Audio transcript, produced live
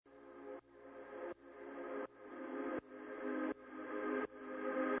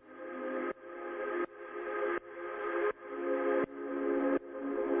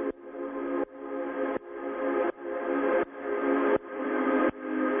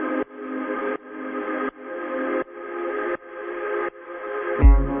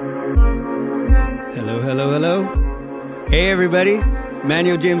Hey everybody,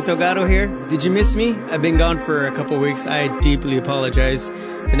 Manuel James Delgado here. Did you miss me? I've been gone for a couple weeks. I deeply apologize.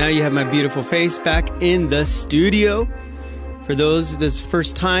 But now you have my beautiful face back in the studio. For those, this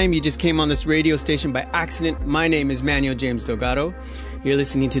first time you just came on this radio station by accident, my name is Manuel James Delgado. You're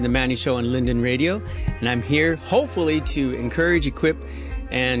listening to The Manny Show on Linden Radio. And I'm here hopefully to encourage, equip,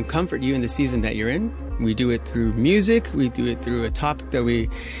 and comfort you in the season that you're in. We do it through music. We do it through a topic that we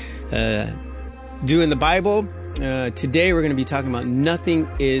do in the Bible. Today we're going to be talking about Nothing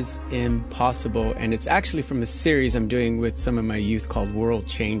is Impossible, and it's actually from a series I'm doing with some of my youth called World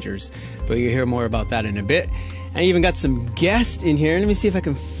Changers, but you'll hear more about that in a bit. I even got some guests in here. Let me see if I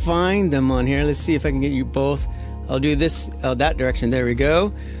can find them on here. Let's see if I can get you both. I'll do this that direction. There we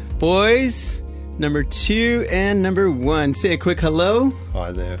go. Boys, number 2 and number 1. Say a quick hello.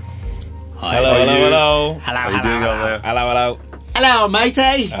 Hi there. Hi. Hello, hello, hello. How are you doing out there? Hello, hello. Hello,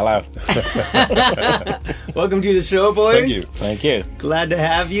 matey. Hello. Welcome to the show, boys. Thank you. Thank you. Glad to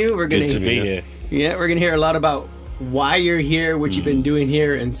have you. We're Good gonna to be here. Yeah, we're going to hear a lot about why you're here, what you've been doing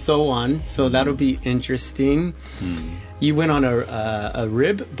here, and so on. So that'll be interesting. You went on a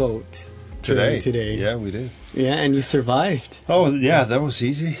rib boat today. Yeah, we did. Yeah, and you survived. Oh, yeah, that was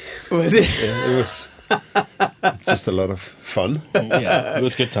easy. Was it? Yeah, it was just a lot of fun. Yeah, it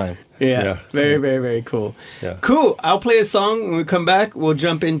was a good time. Yeah. Very, very, very cool. Yeah. Cool. I'll play a song. When we come back, we'll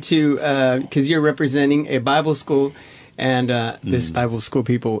jump into, because you're representing a Bible school, and this Bible school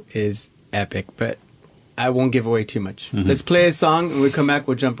people is epic, but I won't give away too much. Let's play a song. When we come back,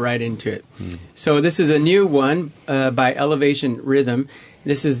 we'll jump right into it. So this is a new one by Elevation Rhythm.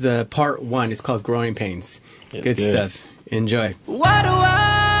 This is the part 1. It's called Growing Pains. Good stuff. Enjoy. Why do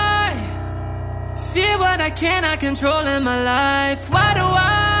I fear what I cannot control in my life? Why do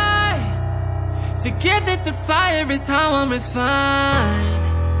I forget that the fire is how I'm refined?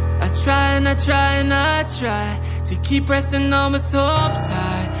 I try and I try and I try to keep pressing on with hopes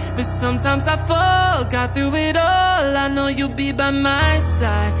high, but sometimes I fall. Got through it all, I know you'll be by my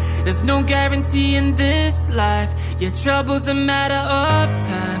side. There's no guarantee in this life. Your trouble's a matter of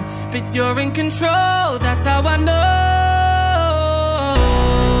time, but you're in control, that's how I know.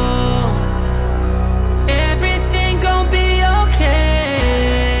 Everything gon' be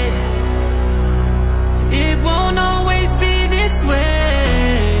okay. It won't always be this way.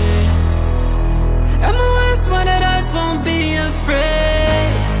 I'm the worst one that us won't be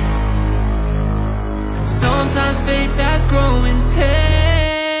afraid. Sometimes faith has growing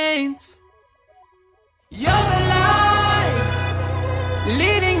pains. You're the light,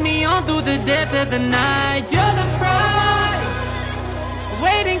 leading me on through the depth of the night. You're the prize,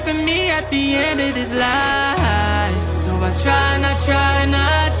 waiting for me at the end of this life. So I try and I try and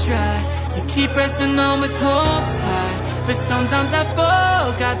I try to keep pressing on with hopes high, but sometimes I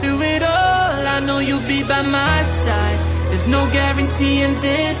fall. Got through it all, I know you'll be by my side. There's no guarantee in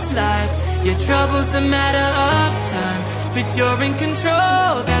this life. Your trouble's a matter of time, but you're in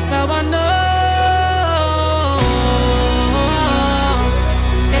control, that's how I know.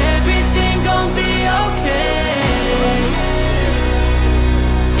 Everything gon' be okay.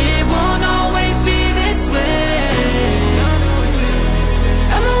 It won't always be this way.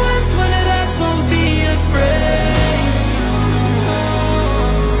 I'm the worst one that us won't be afraid.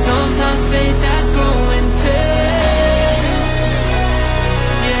 Sometimes faith has growing pains.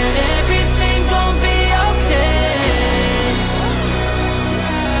 Yeah, everything gon' be okay.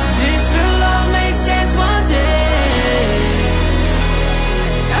 This will all make sense one day.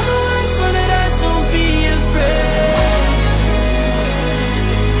 I'm the worst one that us won't be afraid.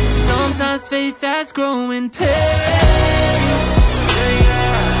 Sometimes faith has growing pains.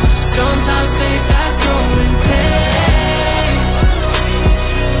 Sometimes faith has growing pains.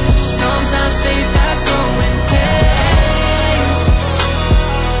 Sometimes faith has growing pains.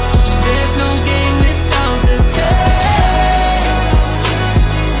 There's no gain without the pain.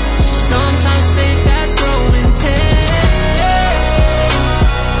 Sometimes faith has growing pains.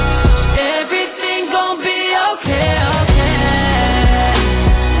 Everything gon' be okay, okay.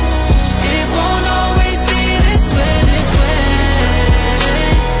 It won't always be this way, this way.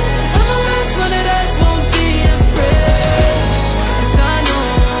 I'm the worst one that us won't be afraid. 'Cause I know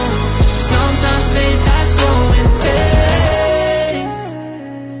sometimes faith has growing pains.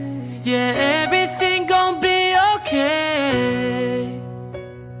 Yeah, everything gon' be okay.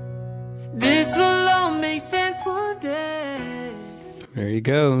 This will all make sense one day. There you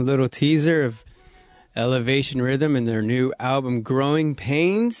go. A little teaser of Elevation Rhythm and their new album, Growing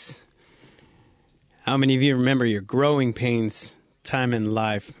Pains. How many of you remember your growing pains time in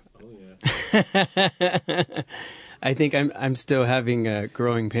life? Oh, yeah. I think I'm still having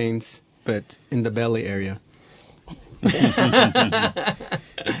growing pains, but in the belly area.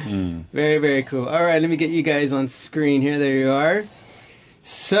 Very, very cool. All right, let me get you guys on screen here. There you are.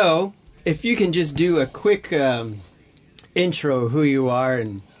 So, if you can just do a quick intro of who you are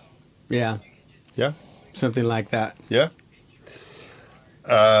and, Yeah. something like that. Yeah.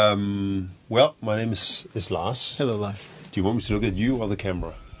 Well, my name is Lars. Hello, Lars. Do you want me to look at you or the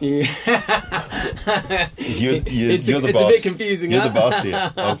camera? Yeah. You're the it's boss. a bit confusing, You're huh? the boss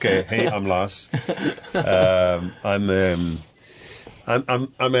here. Okay. Hey, I'm Lars.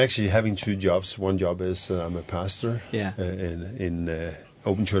 I'm actually having two jobs. One job is I'm a pastor. Yeah. In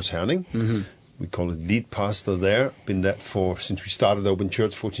Open Church Herning. Mm-hmm. We call it lead pastor there. Been that since we started Open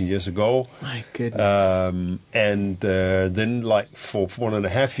Church 14 years ago. My goodness. And then, like for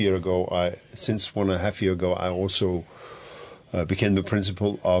 1.5 years ago, I also became the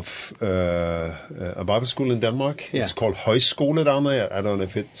principal of a Bible school in Denmark. Yeah. It's called Højskole down there. I don't know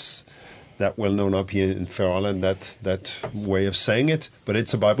if it's that well known up here in Faroe Island, that way of saying it, but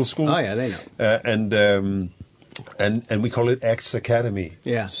it's a Bible school. Oh, yeah, they know. And we call it Acts Academy.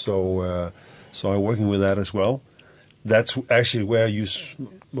 Yeah. So I'm working with that as well. That's actually where I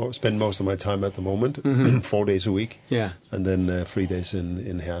spend most of my time at the moment, 4 days a week. Yeah. And then 3 days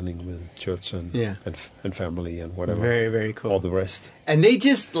in Herning with church and family and whatever. Very, very cool. All the rest. And they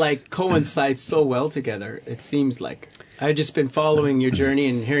just like coincide so well together. It seems like I've just been following your journey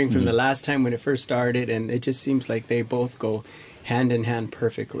and hearing from the last time when it first started, and it just seems like they both go hand in hand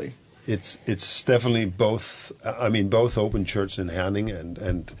perfectly. It's definitely both. I mean, both Open Church in Herning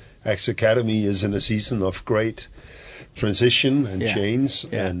and Acts Academy is in a season of great transition and change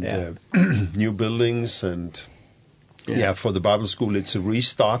and new buildings and for the Bible school it's a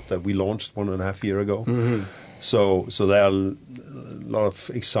restart that we launched 1.5 years ago. Mm-hmm. So there are a lot of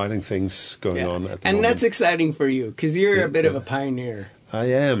exciting things going on at the moment. And that's exciting for you because you're a bit of a pioneer. I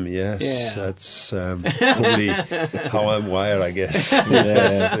am, yes. Yeah. That's probably how I'm wired, I guess.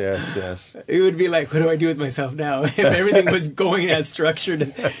 Yes. It would be like, what do I do with myself now? If everything was going as structured,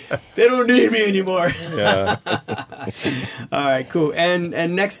 they don't need me anymore. Yeah. All right, cool. And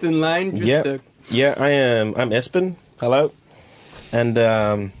next in line, I'm Esben. Hello. And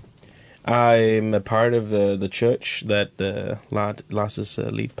I'm a part of the church that Lars is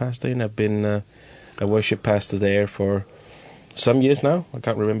lead pastor in. I've been a worship pastor there for some years now. I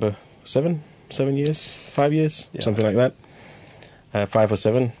can't remember, 7 years, 5 years, something like that. 5 or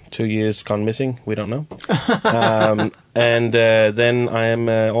 7, 2 years gone missing. We don't know. And then I am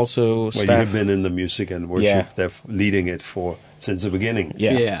also staff. Well, you've been in the music and worship, leading it since the beginning.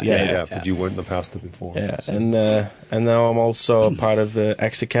 Yeah. But you weren't the pastor before. Yeah, so. and now I'm also part of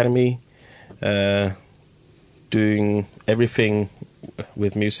Acts Academy, doing everything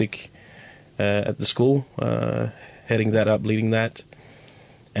with music at the school. Heading that up, leading that,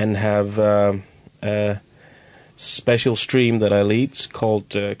 and have a special stream that I lead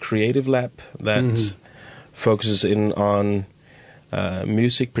called Creative Lab that focuses in on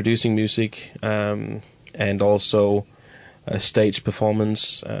music, producing music, and also stage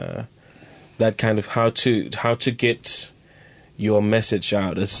performance. That kind of how to get your message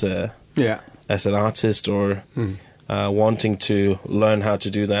out as an artist or wanting to learn how to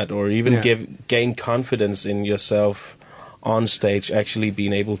do that, or even gain confidence in yourself on stage, actually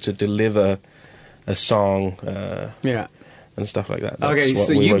being able to deliver a song and stuff like that. Okay,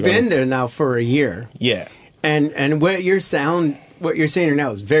 so you've been there now for a year. Yeah. And what you're saying right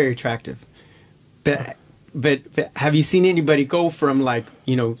now is very attractive. But have you seen anybody go from like,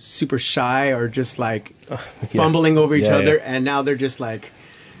 super shy or just like fumbling over each other and now they're just like,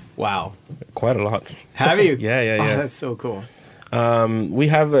 wow. Quite a lot. Have you? Yeah. Oh, that's so cool. We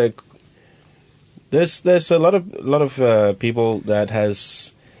have there's a lot of people that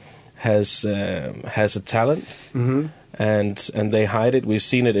has a talent, and they hide it. We've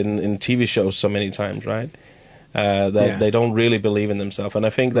seen it in TV shows so many times, right? They don't really believe in themselves, and I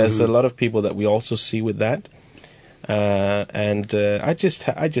think there's a lot of people that we also see with that. And I just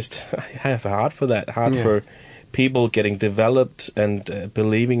have a heart for that, for people getting developed and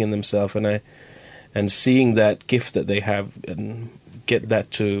believing in themselves, and seeing that gift that they have and get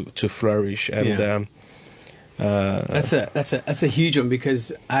that to flourish. And that's a huge one,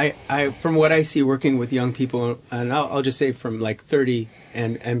 because I from what I see working with young people, and I'll just say from like 30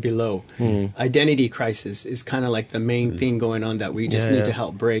 and below, identity crisis is kind of like the main thing going on that we just need to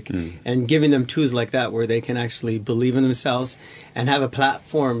help break, and giving them tools like that where they can actually believe in themselves and have a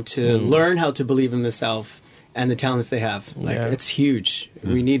platform to learn how to believe in themselves and the talents they have. It's huge.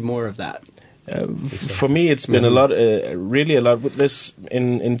 We need more of that. For me, it's been a lot, really a lot with this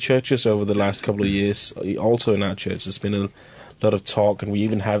in churches over the last couple of years. Also in our church, there's been a lot of talk, and we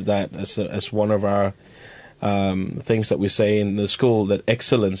even have that as one of our things that we say in the school, that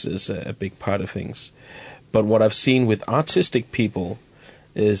excellence is a big part of things. But what I've seen with artistic people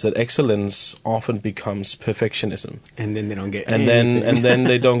is that excellence often becomes perfectionism, and then they don't get and anything. then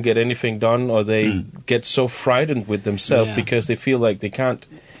they don't get anything done, or they get so frightened with themselves because they feel like they can't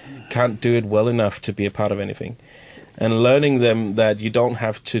do it well enough to be a part of anything. And learning them that you don't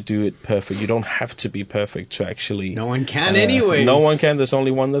have to do it perfect, you don't have to be perfect to actually. No one can, anyways. No one can. There's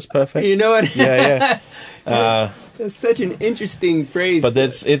only one that's perfect. You know what? Yeah. That's such an interesting phrase. But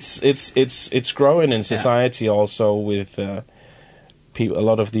it's growing in society also with. People, a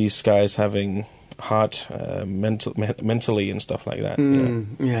lot of these guys having heart mentally and stuff like that.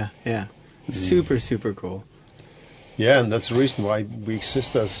 Yeah. Super cool. Yeah, and that's the reason why we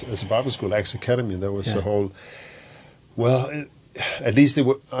exist as a Bible school, Acts Academy. There was a whole, at least it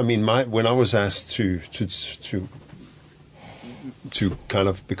were, I mean, when I was asked to kind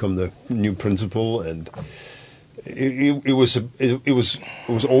of become the new principal, and it was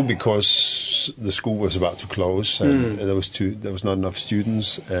all because the school was about to close, and there was not enough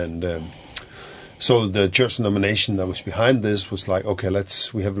students, and so the church denomination that was behind this was like, okay,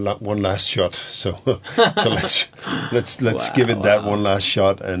 we have one last shot, so let's give it that one last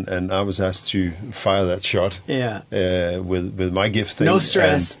shot, and I was asked to fire that shot, with my gifting. No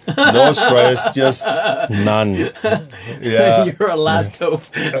stress, no stress, just none. Yeah, you're a last hope.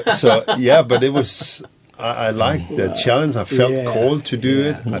 But it was. I liked the challenge. I felt called to do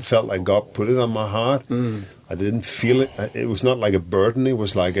it. I felt like God put it on my heart. I didn't feel it. It was not like a burden. It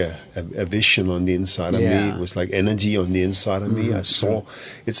was like a vision on the inside of me. It was like energy on the inside of me. I saw.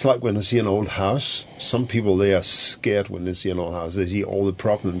 It's like when I see an old house. Some people, they are scared when they see an old house. They see all the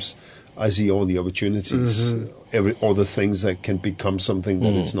problems. I see all the opportunities. All the things that can become something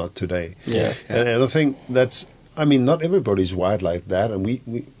that it's not today. And I think that's. I mean, not everybody's wired like that, and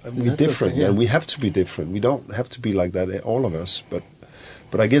we're different, and we have to be different. We don't have to be like that, all of us. But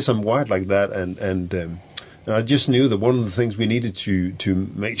I guess I'm wired like that, and I just knew that one of the things we needed to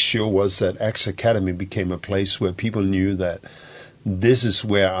make sure was that Acts Academy became a place where people knew that this is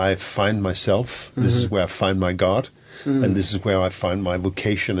where I find myself, this is where I find my God, and this is where I find my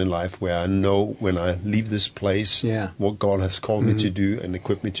vocation in life, where I know when I leave this place what God has called me to do and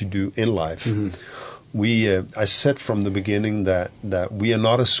equipped me to do in life. I said from the beginning that we are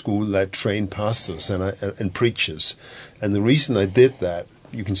not a school that train pastors and preachers, and the reason I did that,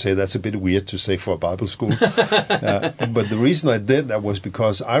 you can say that's a bit weird to say for a Bible school, but the reason I did that was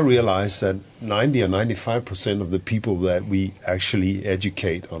because I realized that 90 or 95% of the people that we actually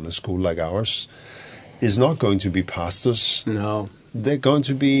educate on a school like ours is not going to be pastors. No. They're going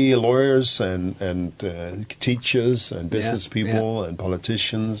to be lawyers and teachers and business people and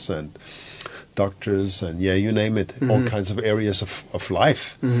politicians and doctors and you name it, all kinds of areas of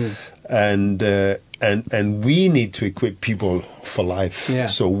life, and we need to equip people for life.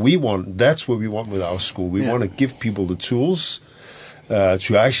 So that's what we want with our school. We want to give people the tools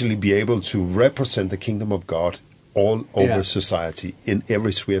to actually be able to represent the kingdom of God all over society, in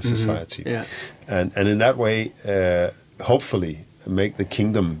every sphere of society, and in that way, hopefully, make the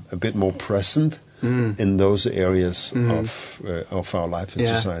kingdom a bit more present in those areas of our life in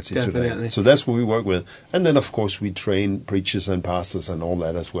society today. So that's what we work with, and then of course we train preachers and pastors and all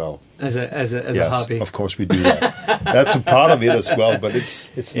that as well. As a hobby. Of course we do that. That's a part of it as well, but it's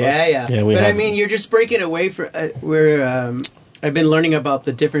not. But I mean, you're just breaking away from where I've been learning about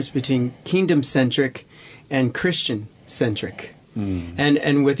the difference between kingdom centric and Christian centric,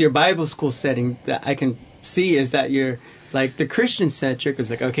 and with your Bible school setting, that I can see is that you're. Like the Christian-centric is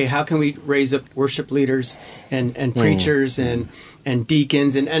like, okay, how can we raise up worship leaders and preachers and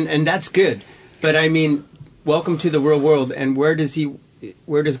deacons and that's good. But I mean, welcome to the real world. And where does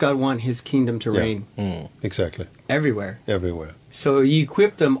God want His kingdom to reign? Exactly. Everywhere. So you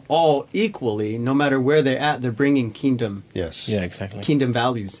equip them all equally, no matter where they're at. They're bringing kingdom. Yes. Yeah, exactly. Kingdom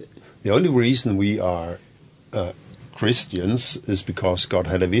values. The only reason we are Christians is because God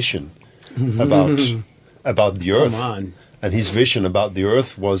had a vision about the earth. Come on. And His vision about the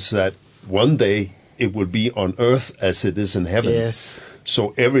earth was that one day it will be on earth as it is in heaven. Yes.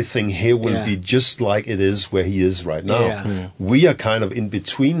 So everything here will be just like it is where He is right now. We are kind of in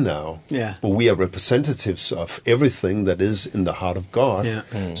between now, but we are representatives of everything that is in the heart of God.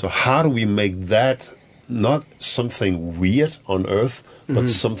 So how do we make that not something weird on earth, but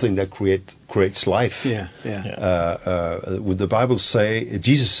something that creates life? Would the Bible say,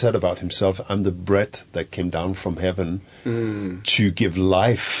 Jesus said about Himself, I'm the bread that came down from heaven to give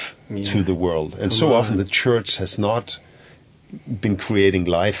life to the world. And so often the church has not been creating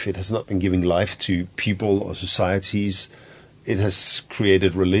life. It has not been giving life to people or societies it has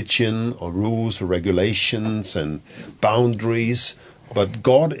created religion or rules or regulations and boundaries. But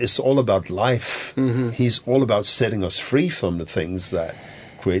God is all about life. Mm-hmm. He's all about setting us free from the things that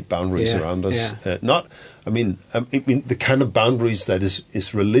create boundaries around us. Yeah. I mean, the kind of boundaries that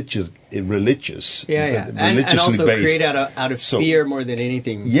is religious. And also based. Create out of fear more than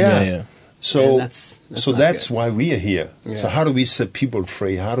anything. Yeah. So that's good. why we are here. Yeah. So how do we set people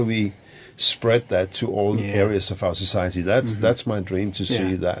free? How do we spread that to all areas of our society? That's my dream, to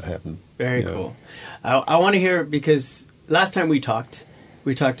see that happen. Very cool. I want to hear, because last time we talked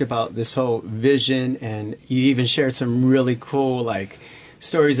about this whole vision, and you even shared some really cool like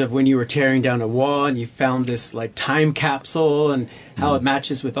stories of when you were tearing down a wall and you found this like time capsule and how it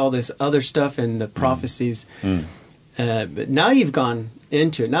matches with all this other stuff and the prophecies. But now you've gone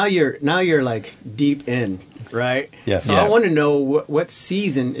into it. Now you're like deep in, right? Yes. So I want to know what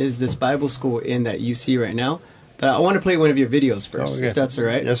season is this Bible school in that you see right now. But I want to play one of your videos first, if that's all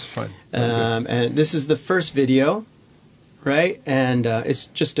right. Yes, fine. And this is the first video, right? And it's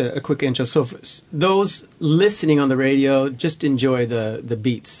just a quick intro. So for those listening on the radio, just enjoy the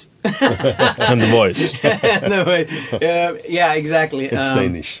beats. And the voice. Yeah, exactly. It's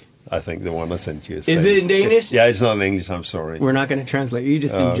Danish. I think the one I sent you is Danish. It in Danish? Yeah, it's not in English. I'm sorry. We're not going to translate. You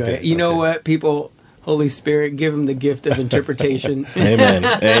just enjoy it. You know what, people? Holy Spirit, give them the gift of interpretation. Amen.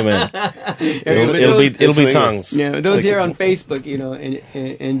 It'll be tongues. Yeah, those here on Facebook,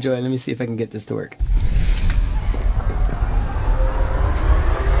 enjoy. Let me see if I can get this to work.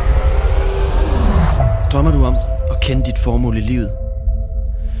 Drømmer du om at kende dit formål i livet?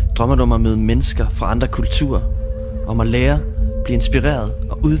 Drømmer du om at møde mennesker fra andre kulturer? Om at lære, blive inspireret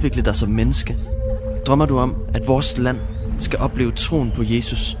og udvikle dig som menneske? Drømmer du om, at vores land skal opleve troen på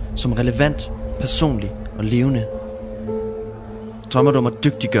Jesus som relevant, personlig og levende? Drømmer du om at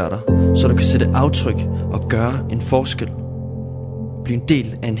dygtiggøre dig, så du kan sætte aftryk og gøre en forskel? Bliv en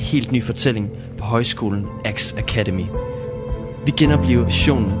del af en helt ny fortælling på højskolen Acts Academy. Vi genoplever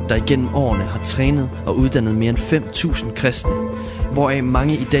visionen, der igennem årene har trænet og uddannet mere end 5.000 kristne, hvoraf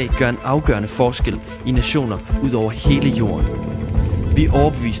mange i dag gør en afgørende forskel i nationer ud over hele jorden. Vi er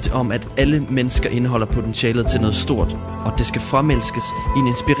overbeviste om, at alle mennesker indeholder potentialet til noget stort, og det skal fremelskes i en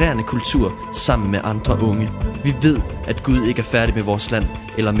inspirerende kultur sammen med andre unge. Vi ved, at Gud ikke er færdig med vores land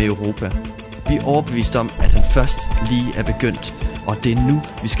eller med Europa. Vi er overbeviste om, at han først lige er begyndt, og det er nu,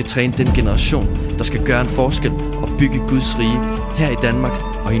 vi skal træne den generation, der skal gøre en forskel og bygge Guds rige her i Danmark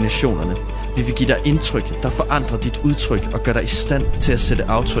og i nationerne. Vi vil give dig indtryk, der forandrer dit udtryk og gør dig i stand til at sætte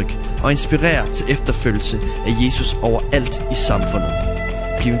aftryk og inspirere til efterfølgelse af Jesus overalt i samfundet.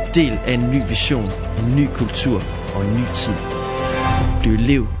 Bliv en del af en ny vision, en ny kultur og en ny tid. Bliv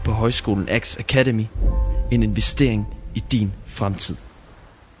elev på højskolen Acts Academy. En investering i din fremtid.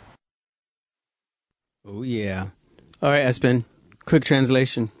 Oh yeah. All right, Esben. Quick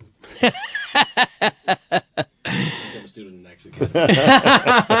translation. I'm a student in Acts Academy.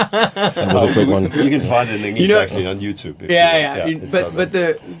 That was a quick one. You can find it in English actually on YouTube. But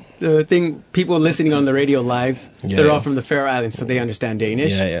the thing, people listening on the radio live, they're all from the Faroe Islands, so they understand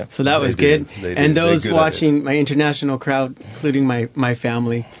Danish. Yeah. So that was good. And those watching, my international crowd, including my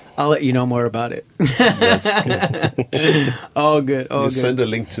family, I'll let you know more about it. That's good. All good. You send a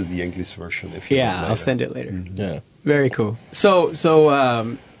link to the English version if you want later. I'll send it later. Mm-hmm. Yeah. Very cool. So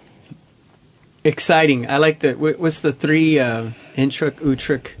exciting. I like the, what's the three, intro,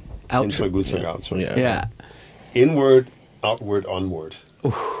 outro, outro? Yeah. Inward, outward, onward.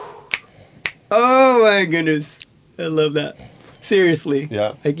 Ooh. Oh my goodness. I love that. Seriously.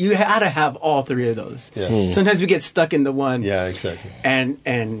 Yeah. Like you had to have all three of those. Yes. Sometimes we get stuck in the one. Yeah, exactly. And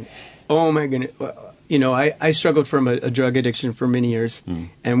oh my goodness. I struggled from a drug addiction for many years. And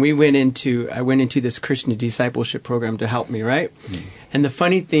I went into this Christian discipleship program to help me, right? And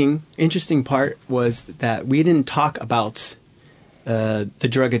the interesting part was that we didn't talk about the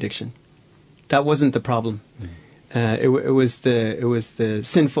drug addiction. That wasn't the problem. It was the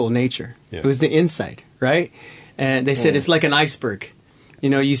sinful nature. Yeah. It was the inside, right? And they said it's like an iceberg.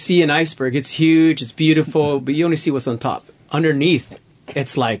 You see an iceberg, it's huge, it's beautiful, but you only see what's on top. Underneath,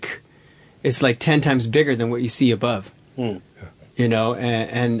 it's like 10 times bigger than what you see above. And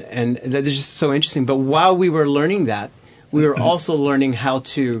that's just so interesting. But while we were learning that, we were also learning how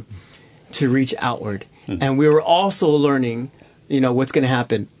to reach outward. And we were also learning, what's going to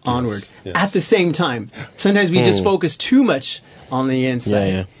happen onward. Yes. At the same time. Sometimes we just focus too much on the inside.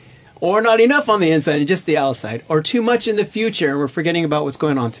 Yeah. Or not enough on the inside and just the outside. Or too much in the future and we're forgetting about what's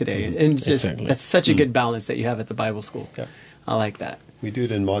going on today. And that's such a good balance that you have at the Bible school. Yeah. I like that. We do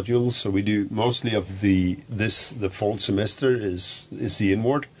it in modules, so we do mostly of the fall semester is the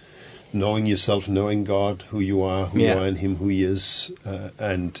inward, knowing yourself, knowing God, who you are, who you are in Him, who He is,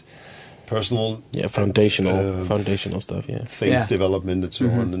 and personal, foundational stuff, things, development, and so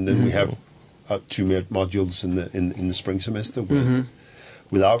on. And then we have 2 modules in the spring semester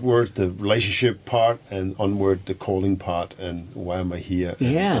with outward the relationship part, and onward the calling part, and why am I here?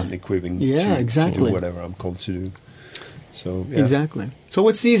 And equipping to do whatever I'm called to do. So exactly. So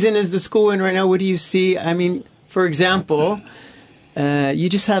what season is the school in right now? What do you see? I mean, for example, you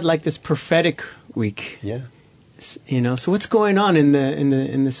just had like this prophetic week. Yeah. You know, so what's going on in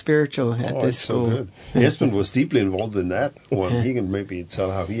the spiritual at this school? So good. Espen was deeply involved in that one. He can maybe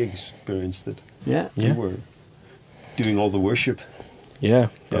tell how he experienced it. Yeah. You were doing all the worship. Yeah,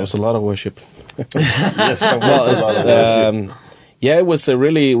 there was a lot of worship. Yes, there was a lot of worship. It was a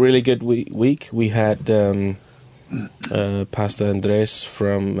really, really good week. We had Pastor Andres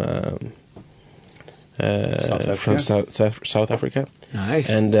from South Africa. Nice.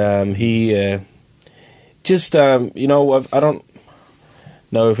 And he just, you know, I don't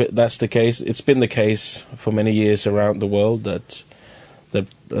know if that's the case. It's been the case for many years around the world that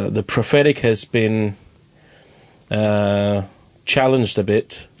the prophetic has been challenged a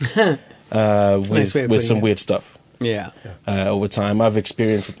bit with some weird stuff. Yeah. Over time, I've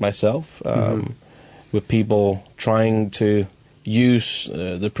experienced it myself with people trying to use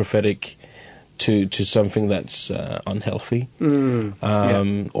the prophetic to something that's unhealthy,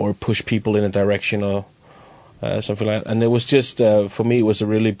 or push people in a direction or something like that. And it was just for me, it was a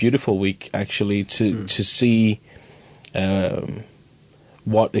really beautiful week actually to see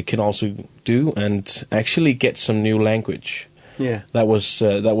what it can also do and actually get some new language. Yeah, that was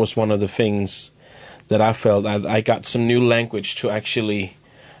one of the things that I felt I got some new language to actually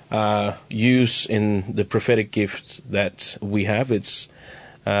use in the prophetic gift that we have. It's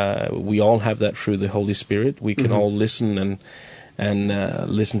we all have that through the Holy Spirit. We can all listen and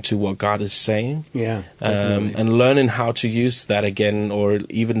listen to what God is saying. Yeah, and learning how to use that again, or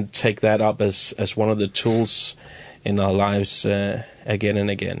even take that up as one of the tools in our lives again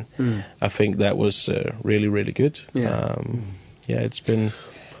and again. I think that was really, really good. It's been.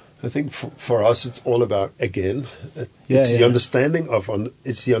 I think for us, it's all about the understanding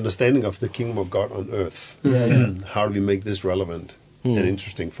of the kingdom of God on earth. How do we make this relevant and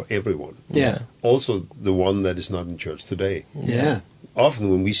interesting for everyone? Yeah. Also, the one that is not in church today. Yeah.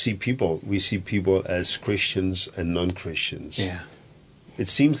 Often, when we see people as Christians and non-Christians. Yeah. It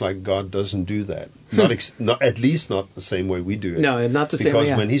seems like God doesn't do that. Not at least not the same way we do it. No, not the same way.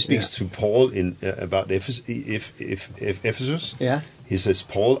 Because when he speaks to Paul about Ephesus, he says,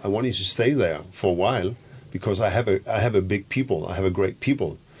 "Paul, I want you to stay there for a while because I have a big people. I have a great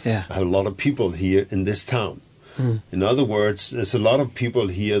people. Yeah. I have a lot of people here in this town." In other words, there's a lot of people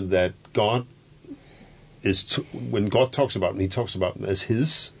here that God is. When God talks about them, He talks about them as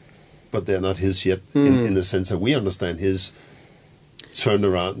His, but they're not His yet in the sense that we understand His. Turned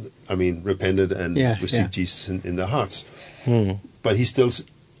around, repented and received Jesus in their hearts. But he still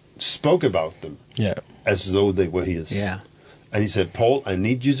spoke about them as though they were his. Yeah. And he said, Paul, I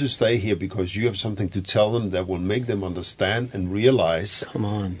need you to stay here because you have something to tell them that will make them understand and realize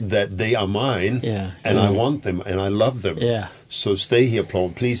that they are mine and I want them and I love them. Yeah. So stay here, Paul.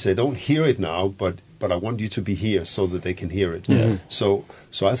 Please, they don't hear it now, but I want you to be here so that they can hear it. So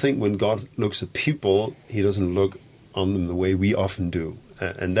I think when God looks at people, He doesn't look on them the way we often do,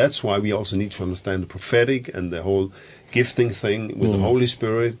 and that's why we also need to understand the prophetic and the whole gifting thing with the Holy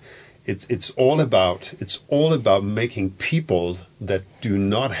Spirit. It's all about making people that do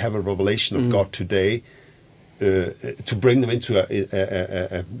not have a revelation of God today, to bring them into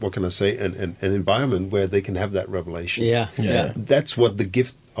a what can I say, an environment where they can have that revelation. That's what the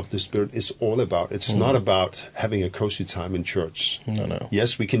gift of the Spirit is all about. It's not about having a cozy time in church. No.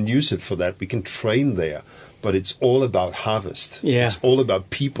 Yes, we can use it for that. We can train there. But it's all about harvest. Yeah. It's all about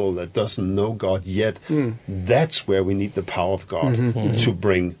people that doesn't know God yet. That's where we need the power of God to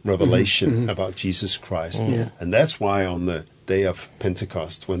bring revelation about Jesus Christ. And that's why on the day of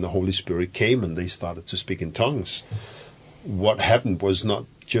Pentecost, when the Holy Spirit came and they started to speak in tongues, what happened was not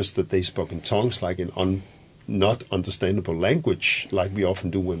just that they spoke in tongues like in not understandable language, like we often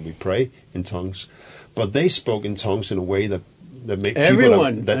do when we pray in tongues, but they spoke in tongues in a way that made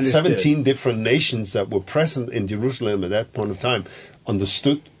everyone people that 17 different nations that were present in Jerusalem at that point of time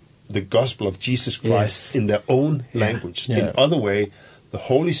understood the gospel of Jesus Christ in their own language. In other way, the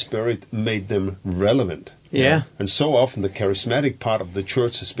Holy Spirit made them relevant. And so often the charismatic part of the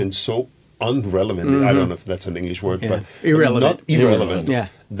church has been so unrelevant. I don't know if that's an English word, but irrelevant. Not irrelevant.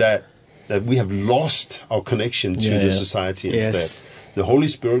 That that we have lost our connection to the society instead. Yes. The Holy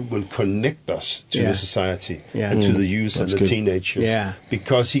Spirit will connect us to the society and to the youth and the teenagers,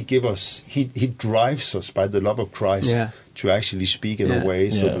 because He drives us by the love of Christ to actually speak in a way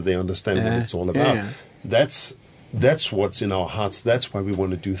so that they understand what it's all about. That's what's in our hearts. That's why we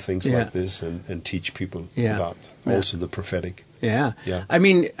want to do things like this and teach people about also the prophetic. Yeah. I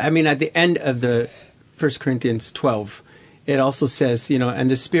mean, at the end of the 1 Corinthians 12, it also says, and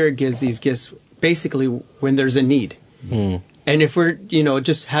the Spirit gives these gifts basically when there's a need. And if we're,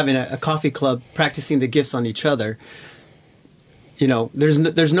 just having a coffee club practicing the gifts on each other,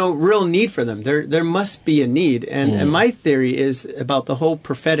 there's no real need for them. There must be a need. And my theory is about the whole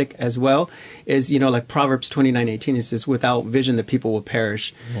prophetic as well is, like Proverbs 29:18, it says, without vision, the people will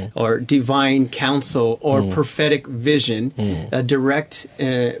perish, or divine counsel or prophetic vision, a direct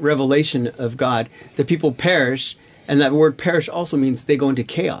revelation of God, the people perish. And that word perish also means they go into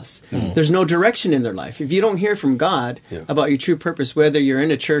chaos. There's no direction in their life. If you don't hear from God about your true purpose, whether you're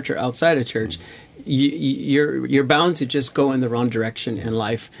in a church or outside a church, you're bound to just go in the wrong direction in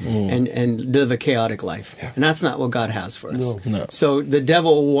life and live a chaotic life. And that's not what God has for us. No. So the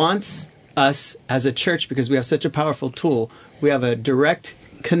devil wants us as a church, because we have such a powerful tool, we have a direct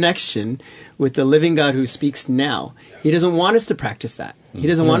connection with the living God who speaks now. He doesn't want us to practice that. He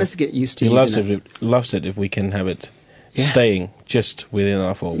doesn't want us to get used to He it. loves it if we can have it staying just within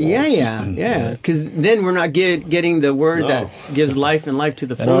our four walls. Yeah. Because then we're not getting the word that gives life and life to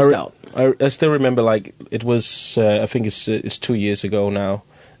the fullest out. I still remember, like, it was, I think it's 2 years ago now.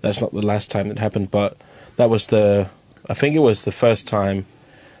 That's not the last time it happened, but that was I think it was the first time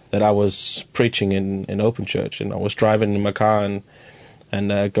that I was preaching in open church, and I was driving in my car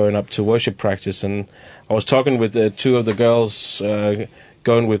and going up to worship practice, and I was talking with two of the girls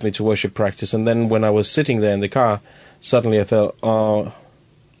going with me to worship practice, and then when I was sitting there in the car, suddenly I thought,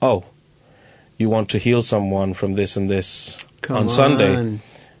 oh, you want to heal someone from this and this on Sunday.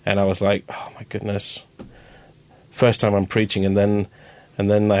 And I was like, oh my goodness, first time I'm preaching, and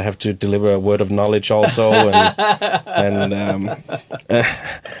then I have to deliver a word of knowledge also, when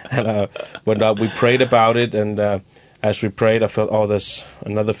we prayed about it, and as we prayed, I felt, oh, there's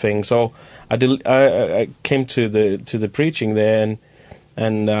another thing. So I came to the preaching there,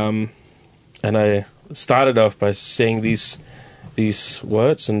 and I started off by saying these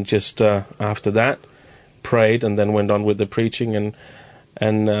words, and just after that prayed, and then went on with the preaching,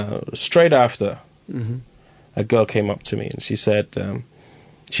 and straight after, a girl came up to me, and she said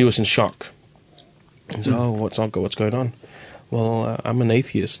she was in shock. She said, "Oh, what's going on?" Well, I'm an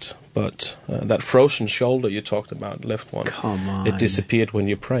atheist, but that frozen shoulder you talked about, left one, it disappeared when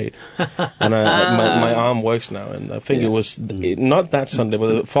you prayed. And my arm works now, and I think it was not that Sunday, but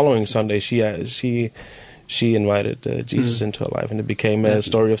the following Sunday, she invited Jesus into her life, and it became a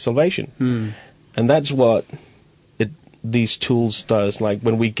story of salvation. And that's what these tools does. Like,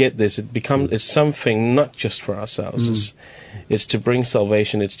 when we get this, it's something not just for ourselves. It's to bring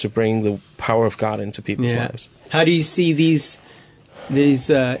salvation. It's to bring the power of God into people's lives. How do you see these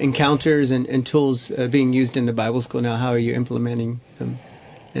encounters and tools being used in the Bible school now? How are you implementing them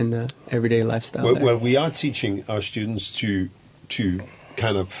in the everyday lifestyle? Well, we are teaching our students to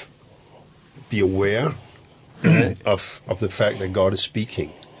kind of be aware of the fact that God is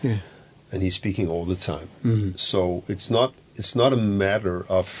speaking. And He's speaking all the time. So it's not a matter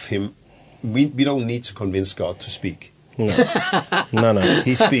of Him. We don't need to convince God to speak. No.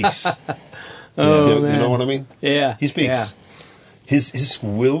 He speaks. You know what I mean? Yeah. He speaks. Yeah. His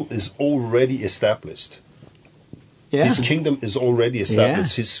will is already established. Yeah. His kingdom is already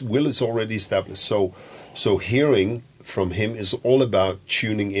established. His will is already established. So hearing from Him is all about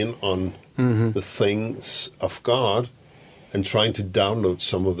tuning in on the things of God, and trying to download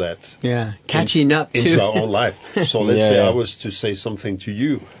some of that, catching up into our own life. So let's say I was to say something to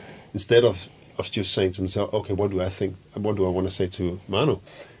you, instead of just saying to myself, okay, what do I think? What do I want to say to Manu?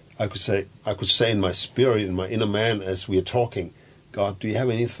 I could say in my spirit, in my inner man, as we are talking, God, do you have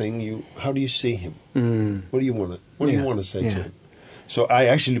anything? How do you see Him? What do you want to say to Him? So I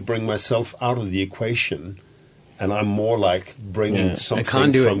actually bring myself out of the equation, and I'm more like bringing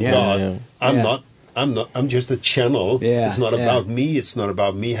something from God. I'm just a channel. It's not about me. It's not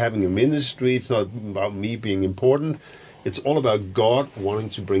about me having a ministry. It's not about me being important. It's all about God wanting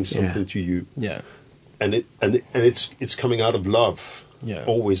to bring something to you. And it's coming out of love.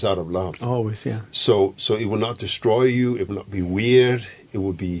 Always out of love. Always, So it will not destroy you. It will not be weird. It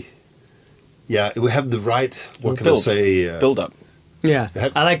will be, it will have the right. What can I say? Build up. Yeah,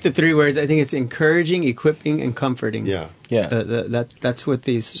 I like the 3 words. I think it's encouraging, equipping, and comforting. That's what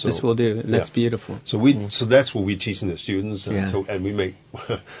this will do, and that's beautiful. So that's what we teach in the students, and we make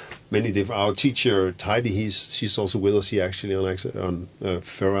many different. Our teacher Tidy, she's also with us. She actually on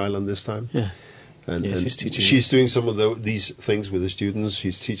Faroe Island this time. Yeah. And she's teaching. She's doing some of these things with the students.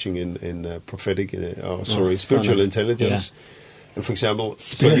 She's teaching in prophetic, spiritual intelligence. Yeah. And for example,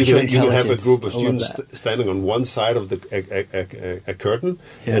 so you can have a group of students standing on one side of a curtain,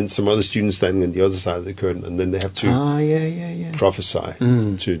 and some other students standing on the other side of the curtain, and then they have to prophesy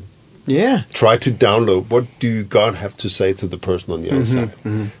to try to download what do God have to say to the person on the other side.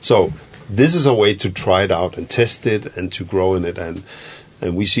 So this is a way to try it out and test it and to grow in it, and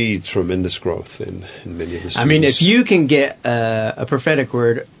we see tremendous growth in many of the students. I mean, if you can get a prophetic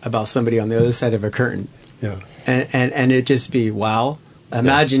word about somebody on the other side of a curtain, and it just be wow.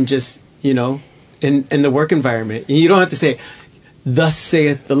 Imagine just, in the work environment. You don't have to say, "Thus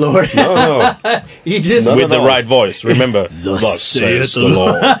saith the Lord." No. You just with the right voice. Remember, "Thus saith the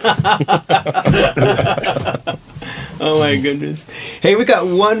Lord." Oh my goodness! Hey, we got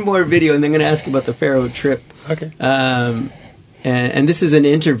one more video, and then I'm going to ask you about the Faroe trip. Okay. And this is an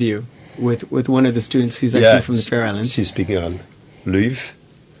interview with one of the students who's actually from the Faroe Islands. She's speaking on Løv.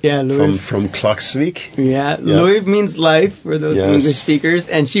 Yeah, Løv. From Klaksvik. Yeah, Løv means life for those English speakers,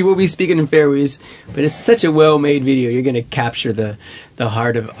 and she will be speaking in Faroese. But it's such a well-made video. You're going to capture the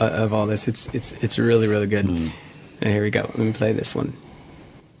heart of all this. It's really, really good. And here we go. Let me play this one.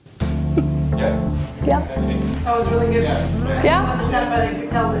 Yeah. That was really good. Yeah?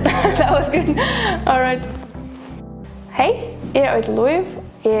 That was good. All right. Hej, jeg heter Løv.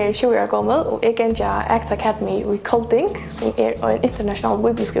 Jeg er 20 år gammel, og jeg gikk Acts Academy i Kolding, som en internasjonal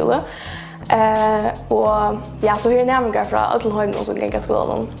bibelskole. Og ja, så her nærmengar fra Øtlenheim og så gikk jeg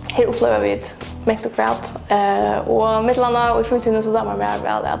skolen. Her opplever vi mekt og kvært. Og mittlanda og i frutiden så damer mer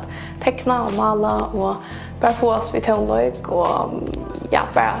vel at tekna og mala og bare få oss vid tøvnløyk og ja,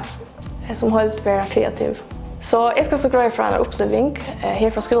 bare som holdt være kreativ. Så jeg skal så grøy fra en oppleving her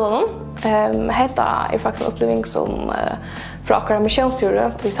fra skolen. Hetta er faktisk en oppleving som fra akkurat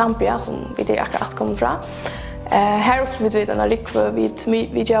misjonsture i Zambia, som vi der akkurat kommer fra. Her opplevde vi denne rikve,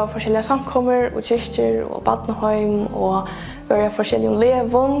 vi gjør forskjellige samkommer og kyrkjer og badneheim og vi gjør forskjellige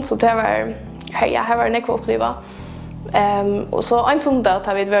levon, så det var, her var det nekva oppleva. Og så en søndag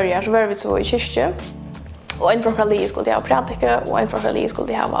da vi var her, så var vi så i kyrkje, og en fra li skulle de ha prædike, og en fra li skulle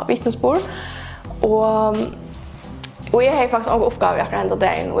de ha vittnesbord. Og jeg har faktisk en oppgave akkurat enda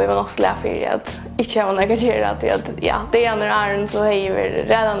dagen, og jeg var nok glad for at ikke har negativerat til at det ene åren så har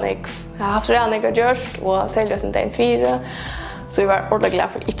jeg haft redan jeg har gjort, og selvløs en dagen 4, så jeg var ordentlig glad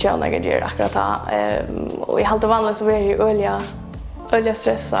for ikke har negativerat akkurat da. Og jeg halte vanlig så var jeg øyelig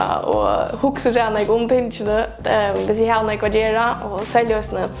stressa, og hukse redan jeg om tingene, hvis jeg har negativerat, og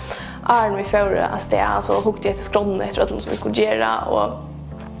selvløsene åren vi fører av sted, så hukte jeg til skrånene etter alt som vi skulle gjøre,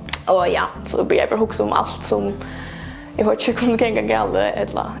 og ja, så blir jeg bare hukse om alt som jeg har ikke kunnet gænge gale,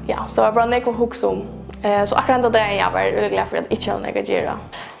 eller ja, så det var bare nekva hukse om. Så akkurat enda det jeg var glad for at ikke hadde nekva gjøre.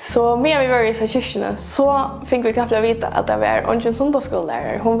 Så medan vi var i kyrkjene, så fikk vi knappt å vite at det var en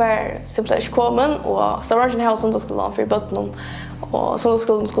sundagsskolelærer. Hun var simpelthen ikke kommet, og så var ikke en sundagsskolen for bøtten, og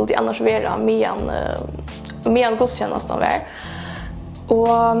sundagsskolen skulle de annars være medan godstjenesten var.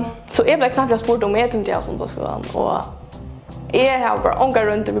 Og så jeg ble knappt spurt om jeg til sundagsskolen, og jeg har bare ångat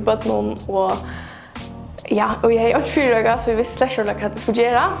rundt i bøtten, og ja, og jeg har ikke fyrrøyga, så vi visste slett ikke hva det skulle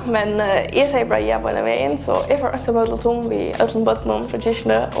gjøre, men jeg sier bare ja på denne veien, så jeg får også møte tom i Øtlenbøttene fra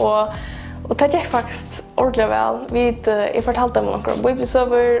kyrkene, og det gikk faktisk ordentlig vel. Jeg fortalte dem noen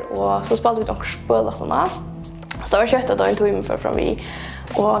bibelsøver, og så spalte vi noen spølattene. Så det var kjøttet da en time før fra vi.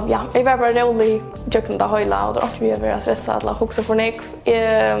 Og ja, jeg var bare rolig, jøkken da høyla, og det var ikke mye å være stresset, eller hukse for nek.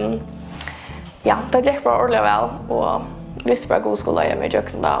 Ja, det gikk bare ordentlig vel, og visste bare god skole med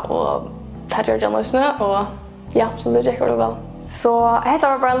jøkken da, og det gjør jeg løsene, og ja, så det gikk det vel. Så dette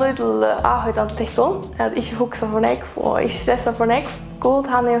var bare en liten avhøytende tikkel, at ikke hukse for nek, og ikke stresse for nek. God,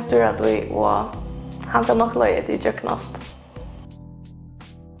 han er en styrt vi, og han kan nok løye til jøkken alt.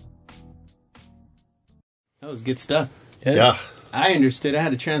 That was good stuff. Yeah. I understood. I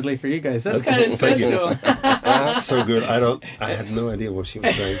had to translate for you guys. That's kind of special. That's so good. I had no idea what she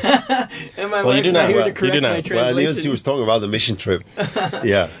was saying. And my wife's not here to correct my translation. Well, I knew she was talking about the mission trip.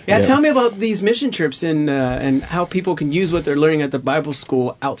 Yeah. Tell me about these mission trips and how people can use what they're learning at the Bible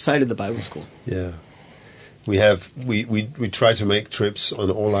school outside of the Bible school. Yeah. We try to make trips on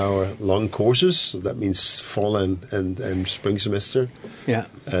all our long courses. So that means fall and spring semester. Yeah.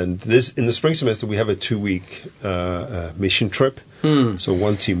 And in the spring semester we have a 2-week mission trip. So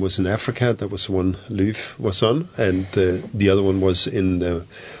one team was in Africa. That was one Løv was on, and the other one was in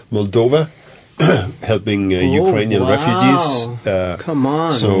Moldova, helping Ukrainian refugees. Come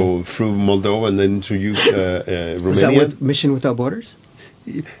on. So through Moldova and then to Romania. Was that with Mission Without Borders?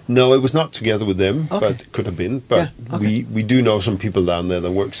 No, it was not together with them, Okay. but it could have been. But Yeah, okay. we do know some people down there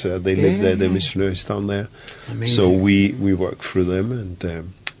that works there. They live there. They're missionaries down there. Amazing. So we work through them,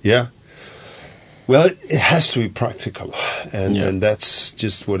 and yeah. Well, it has to be practical, and that's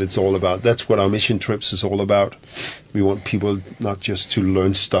just what it's all about. That's what our mission trips is all about. We want people not just to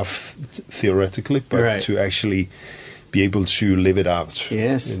learn stuff theoretically, but Right. to actually be able to live it out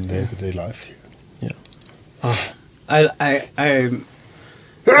Yes. in their everyday life.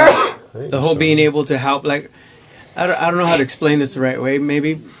 The whole being able to help, like, I don't know how to explain this the right way,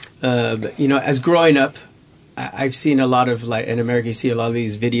 maybe. But, you know, as growing up, I've seen a lot of, like, in America, you see a lot of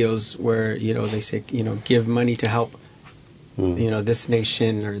these videos where, you know, they say, you know, give money to help, you know, this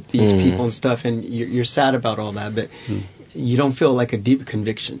nation or these people and stuff. And you're sad about all that, but you don't feel like a deep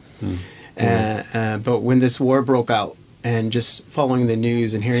conviction. But when this war broke out and just following the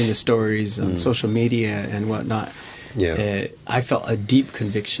news and hearing the stories on social media and whatnot, I felt a deep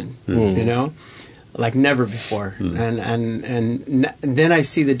conviction, you know, like never before. And then I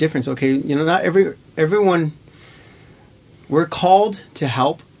see the difference. Okay, you know, not everyone. We're called to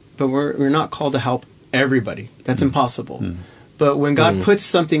help, but we're not called to help everybody. That's impossible. But when God puts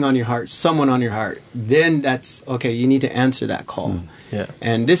something on your heart, someone on your heart, then that's okay. You need to answer that call. Yeah.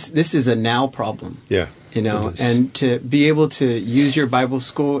 And this is a now problem. Yeah. You know, It is. and to be able to use your Bible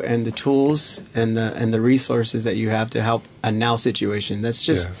school and the tools and the resources that you have to help a now situation, that's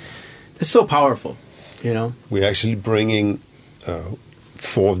just that's so powerful, you know. We're actually bringing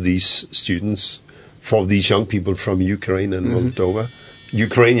 4 of these students, 4 of these young people from Ukraine and Moldova,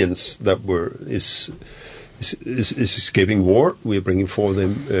 Ukrainians that is escaping war. We're bringing 4 of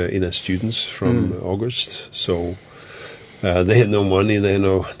them in as students from August. So they have no money.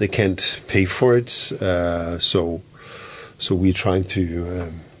 They can't pay for it. So we're trying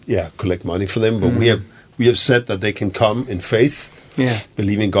to collect money for them. But we have said that they can come in faith. Yeah.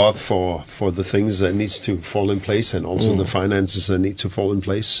 Believing God for the things that needs to fall in place, and also the finances that need to fall in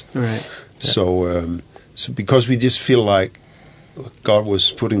place. Right. So because we just feel like God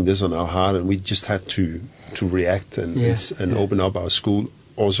was putting this on our heart, and we just had to react and open up our school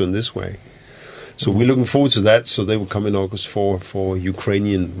also in this way. So we're looking forward to that. So they will come in August for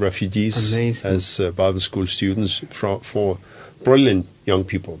Ukrainian refugees. Amazing. As Bible school students for brilliant young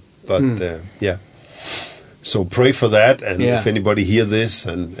people. But so pray for that, and if anybody hear this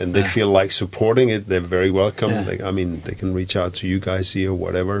and they feel like supporting it, they're very welcome. Yeah. They can reach out to you guys here or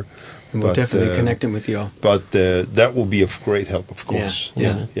whatever. And we'll definitely connect them with you all. But that will be of great help, of course.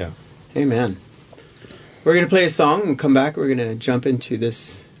 Yeah. Amen. We're going to play a song and come back. We're going to jump into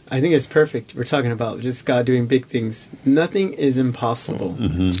this. I think it's perfect. We're talking about just God doing big things. Nothing is impossible.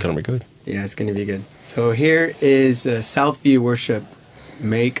 It's going to be good. Yeah, it's going to be good. So here is Southview Worship,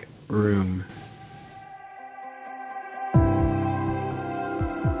 Make Room.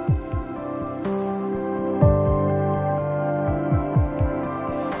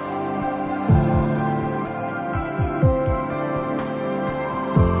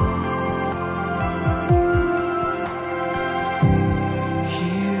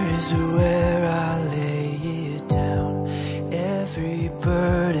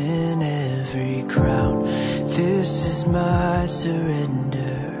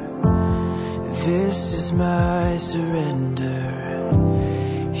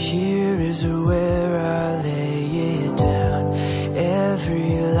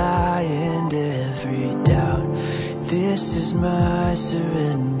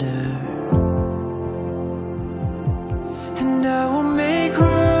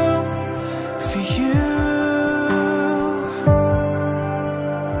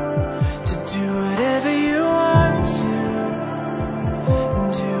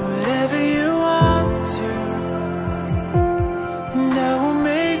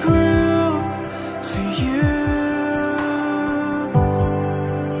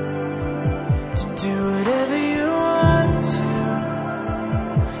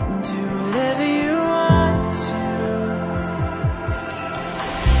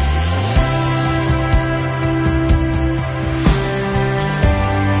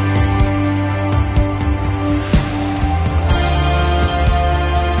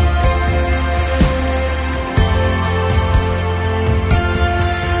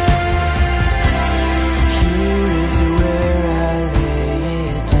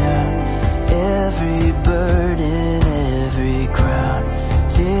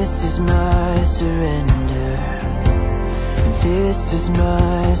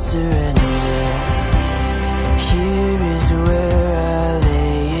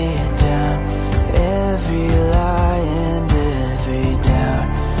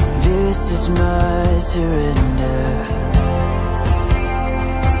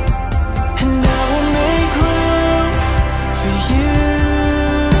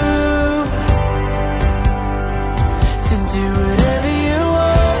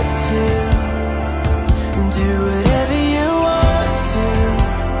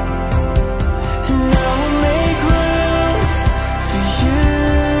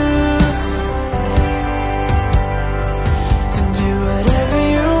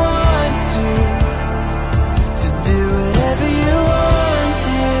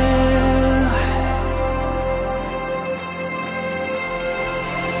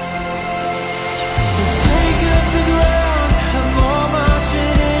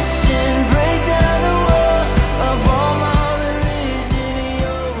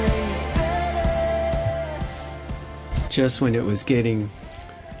 just when it was getting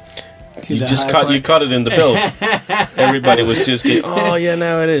to you caught it in the build. Everybody was just getting, oh yeah,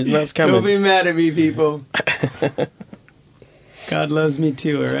 now it is. Now it's coming. Don't be mad at me, people. God loves me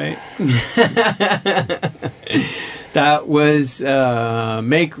too, all right? That was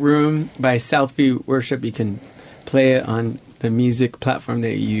Make Room by Southview Worship. You can play it on the music platform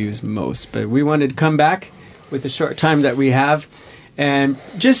that you use most. But we wanted to come back with the short time that we have and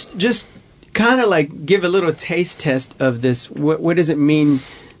just kind of like give a little taste test of this. What does it mean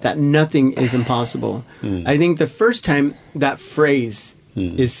that nothing is impossible? I think the first time that phrase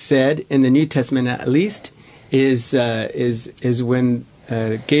is said in the New Testament, at least, is when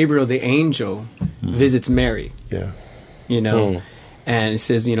Gabriel the angel visits Mary. Yeah. You know, and it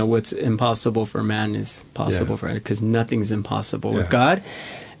says, you know, what's impossible for man is possible for, because nothing's impossible with God.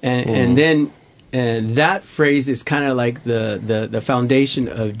 And then that phrase is kind of like the foundation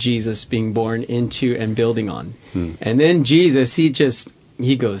of Jesus being born into and building on. And then Jesus, he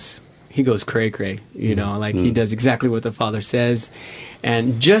goes cray-cray, you know, like he does exactly what the Father says.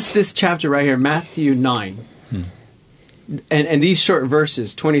 And just this chapter right here, Matthew 9, and these short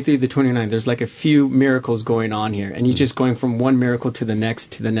verses, 23 to 29, there's like a few miracles going on here. And he's just going from one miracle to the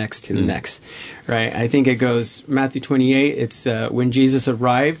next, to the next, to the next, right? I think it goes, Matthew 28, it's when Jesus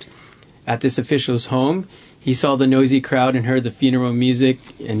arrived at this official's home, he saw the noisy crowd and heard the funeral music,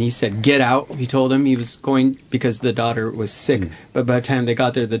 and he said, "Get out." He told him he was going because the daughter was sick. But by the time they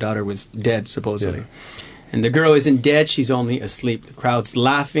got there, the daughter was dead, supposedly. Yeah. And the girl isn't dead, she's only asleep. The crowd's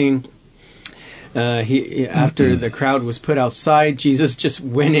laughing. After the crowd was put outside, Jesus just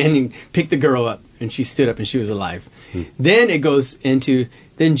went in and picked the girl up, and she stood up and she was alive. Then it goes into,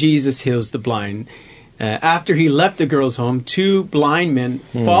 then Jesus heals the blind. After he left the girl's home, 2 blind men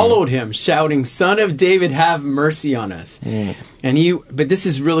followed him, shouting, "Son of David, have mercy on us." But this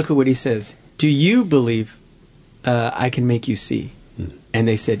is really cool what he says. "Do you believe I can make you see?" And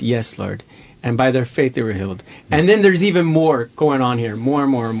they said, "Yes, Lord." And by their faith they were healed. And then there's even more going on here, more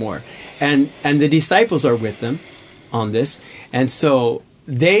and more and more. And the disciples are with them on this. And so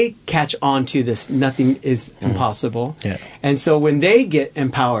they catch on to this, nothing is impossible. Yeah. And so when they get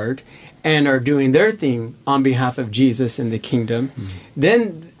empowered and are doing their thing on behalf of Jesus and the kingdom,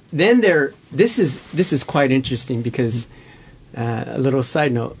 then this is quite interesting because a little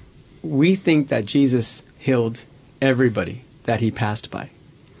side note, we think that Jesus healed everybody that he passed by.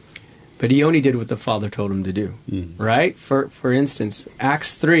 But he only did what the Father told him to do, right? For instance,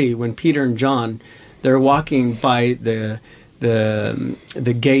 Acts 3, when Peter and John, they're walking by the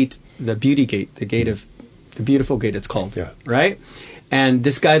gate, the beauty gate, the beautiful gate it's called, right? And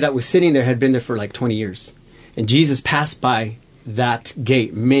this guy that was sitting there had been there for like 20 years. And Jesus passed by that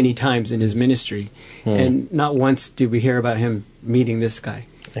gate many times in his ministry. And not once did we hear about him meeting this guy.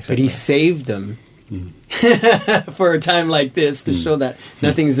 Exactly. But he saved them for a time like this to show that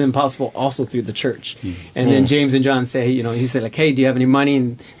nothing is impossible also through the church. And then James and John say, you know, he said like, "Hey, do you have any money?"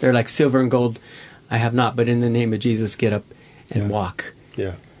 And they're like, "Silver and gold I have not, but in the name of Jesus, get up and walk."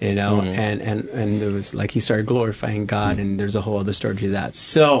 Yeah. You know, and there was like he started glorifying God, and there's a whole other story to that.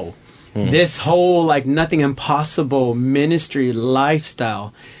 So this whole like nothing impossible ministry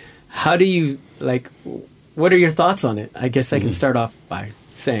lifestyle, how do you like, what are your thoughts on it? I guess I can start off by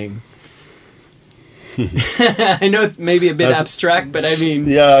saying, I know it's maybe a bit abstract, but I mean,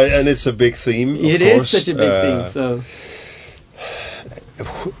 yeah, and it's a big theme. It is such a big theme. So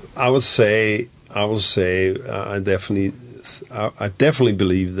I would say I definitely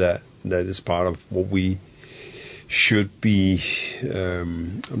believe that is part of what we should be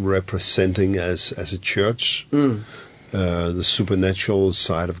representing as a church, the supernatural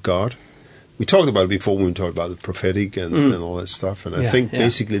side of God. We talked about it before when we talked about the prophetic and all that stuff, and I think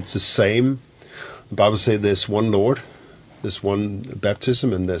basically it's the same. The Bible says there's one Lord, there's one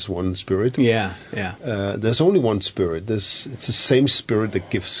baptism, and there's one Spirit. There's only one Spirit. It's the same Spirit that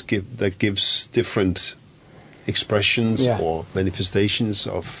gives different expressions or manifestations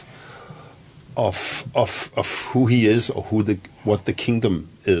of who He is or what the kingdom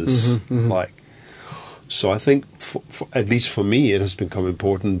is like. So I think, for at least for me, it has become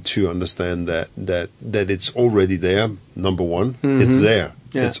important to understand that it's already there. Number one, it's there.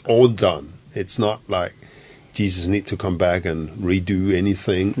 It's all done. It's not like Jesus needs to come back and redo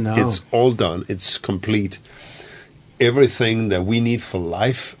anything. No. It's all done. It's complete. Everything that we need for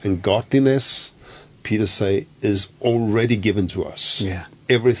life and godliness, Peter say, is already given to us. Yeah.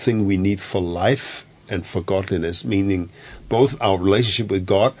 Everything we need for life and for godliness, meaning both our relationship with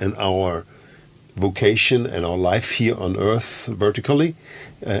God and our vocation and our life here on earth vertically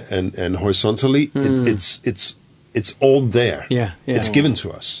and horizontally, it's all there. It's given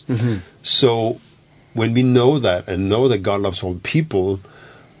to us. So when we know that and know that God loves all people,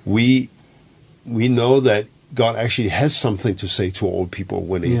 we know that God actually has something to say to all people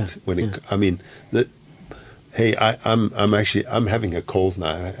when I mean that. Hey, I'm having a cold now.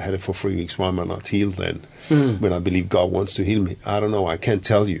 I had it for 3 weeks. Why am I not healed then? When I believe God wants to heal me, I don't know. I can't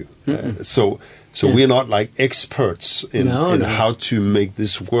tell you. So we're not like experts in how to make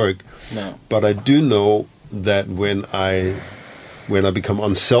this work. No. But I do know that when I become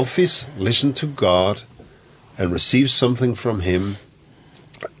unselfish, listen to God, and receive something from Him,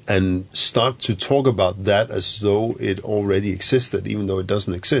 and start to talk about that as though it already existed, even though it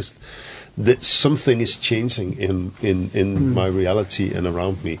doesn't exist, that something is changing in my reality and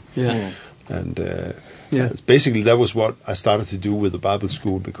around me. Yeah. And basically that was what I started to do with the Bible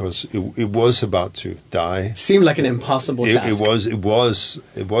school, because it was about to die. Seemed like an impossible task.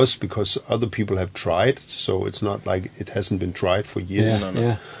 It was because other people have tried, so it's not like it hasn't been tried for years.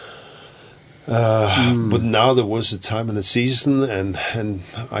 Yeah. But now there was a time and a season, and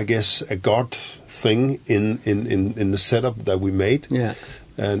I guess a God thing in the setup that we made. Yeah.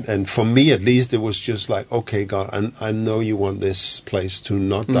 And for me, at least, it was just like, okay, God, I know you want this place to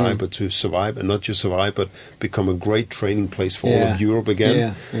not die, but to survive, and not just survive, but become a great training place for all of Europe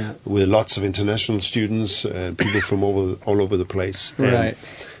again, with lots of international students and people from all over the place. Right.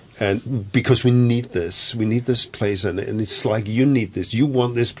 And because we need this place, and it's like you need this, you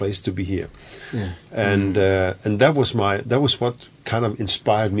want this place to be here, and that was what kind of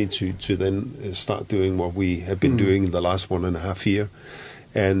inspired me to then start doing what we have been doing the last 1.5 years.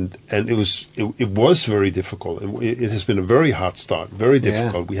 And it was very difficult, and it has been a very hard start, very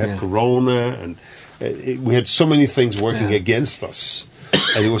difficult. We had Corona, and we had so many things working against us,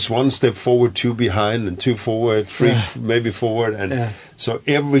 and it was one step forward, two behind, and two forward, three maybe forward, and so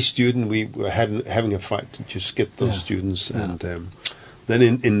every student we were having a fight to just get those students. And then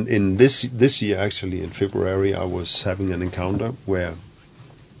in this year, actually in February, I was having an encounter where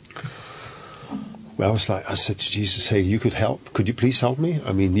I said to Jesus, hey, you could help. Could you please help me?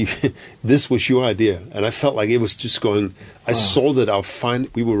 I mean, this was your idea. And I felt like it was just going, I saw that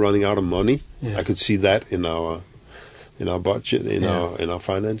we were running out of money. Yeah. I could see that in our budget, in our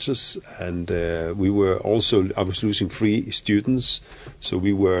finances. And I was losing 3 students. So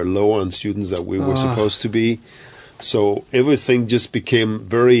we were low on students that we were supposed to be. So everything just became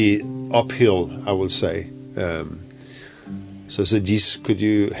very uphill, I will say. So I said, Jesus,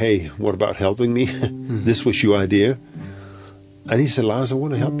 hey, what about helping me? This was your idea. And he said, Lars, I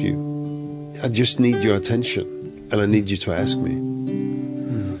want to help you. I just need your attention, and I need you to ask me.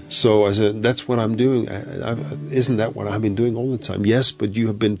 So I said, that's what I'm doing. Isn't that what I've been doing all the time? Yes, but you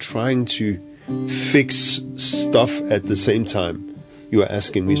have been trying to fix stuff at the same time. You are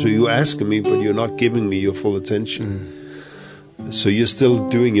asking me. So you're asking me, but you're not giving me your full attention. So you're still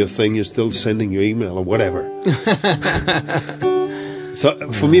doing your thing, you're still sending your email or whatever.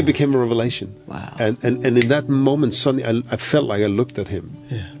 So for me, it became a revelation. Wow. And in that moment, suddenly, I felt like I looked at him.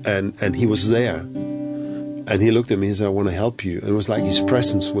 And he was there. And he looked at me and said, I want to help you. And it was like his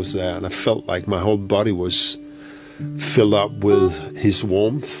presence was there. And I felt like my whole body was filled up with his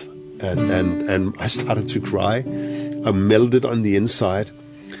warmth. And I started to cry. I melted on the inside.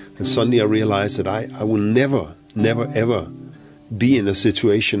 And suddenly I realized that I will never, ever be in a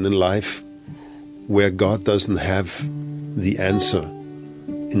situation in life where God doesn't have the answer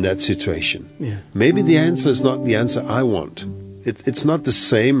in that situation. Yeah. Maybe the answer is not the answer I want. It's not the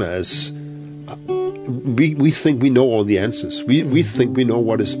same as we think we know all the answers. We think we know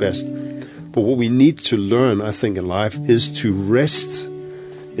what is best. But what we need to learn, I think, in life is to rest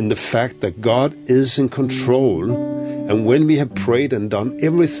in the fact that God is in control. And when we have prayed and done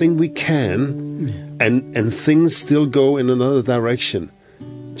everything we can, and things still go in another direction,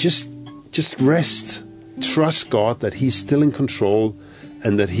 just rest. Trust God that He's still in control,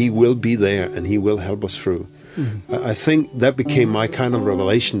 and that He will be there and He will help us through. I think that became my kind of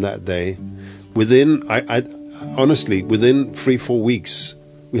revelation that day. Honestly, within 3-4 weeks,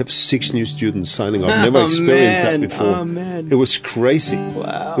 we have 6 new students signing up. Never experienced that before. It was crazy.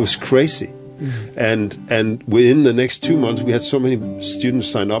 Wow. It was crazy. And within the next 2 months, we had so many students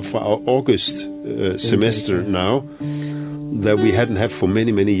sign up for our August semester now that we hadn't had for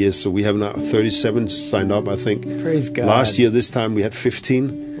many, many years. So we have now 37 signed up, I think. Praise God. Last year, this time, we had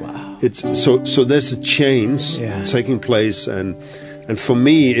 15. Wow. It's so there's a change taking place. And for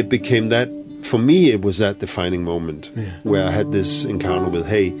me, it became that. For me, it was that defining moment where I had this encounter with,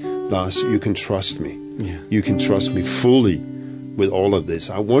 hey, Lars, you can trust me. Yeah. You can trust me fully with all of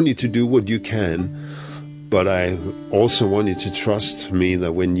this. I want you to do what you can, but I also want you to trust me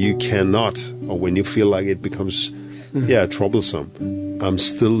that when you cannot, or when you feel like it becomes yeah, troublesome, I'm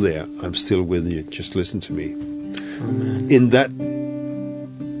still there. I'm still with you. Just listen to me. Amen. In that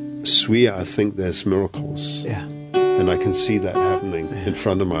sphere, I think there's miracles. Yeah. And I can see that happening in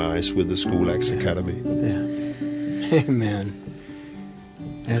front of my eyes with the School Acts Academy. Yeah. Amen.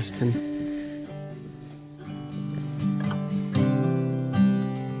 Espen.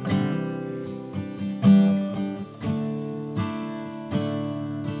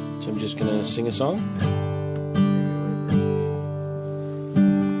 So I'm just gonna sing a song.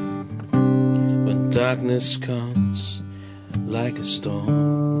 When darkness comes like a storm,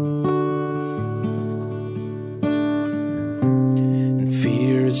 and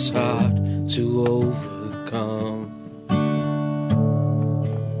fear is hard to overcome,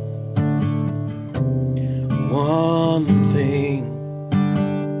 one thing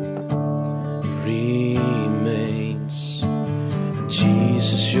remains: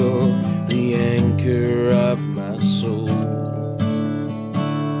 Jesus, you're the anchor of my soul.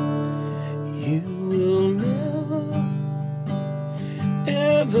 You will never,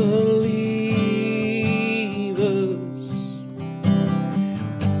 ever leave us.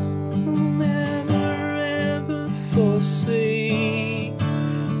 You'll never, ever forsake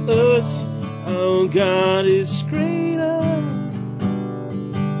us. Our God is greater,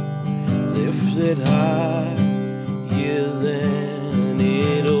 lifted higher than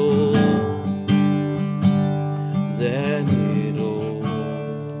it all, than it all.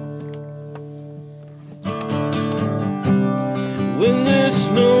 When there's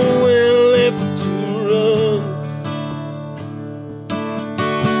nowhere left to run,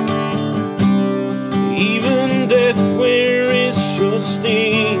 even death, where is your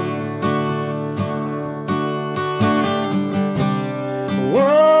sting?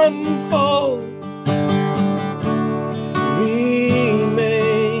 One hope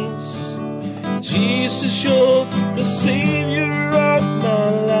remains: Jesus, you're the Savior of my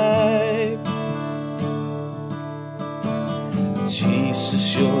life.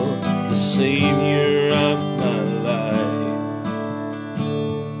 Jesus, you're the Savior of my life.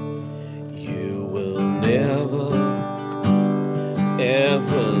 You will never,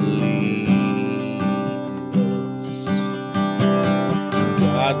 ever leave us.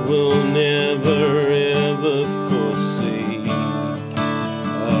 God will never, ever forsake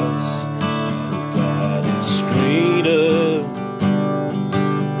us. God is greater,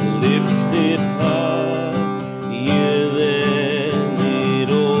 lifted higher than it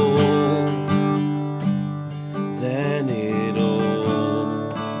all, than it all.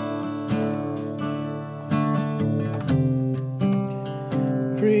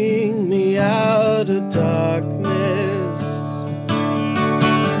 Bring me out of darkness,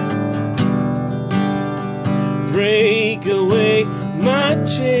 break away my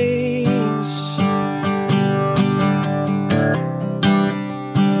chains,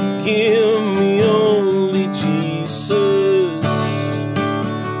 give me only Jesus,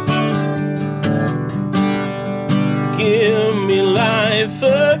 give me life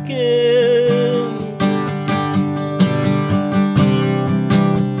again,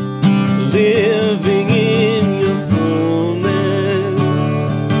 living in your fullness.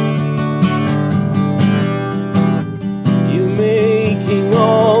 You making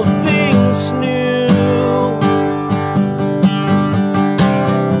all things new,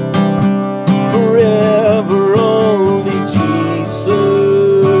 forever only Jesus,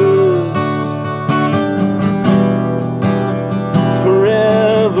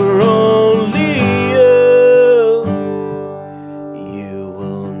 forever only you. You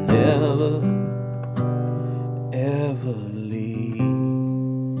will never, ever leave.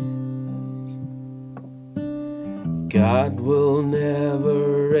 God will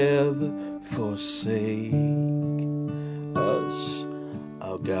never, ever forsake us.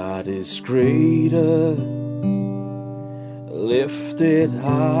 Our God is greater, lifted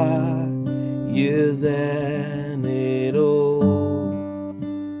higher than it all,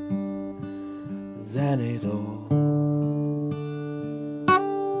 than it all.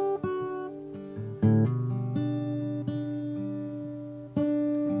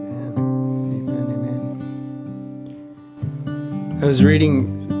 I was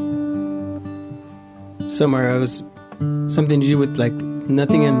reading somewhere, I was something to do with like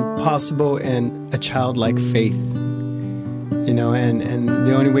nothing impossible and a childlike faith, you know, and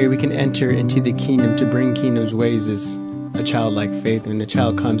the only way we can enter into the kingdom, to bring kingdom's ways, is a childlike faith. When a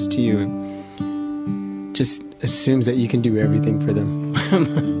child comes to you and just assumes that you can do everything for them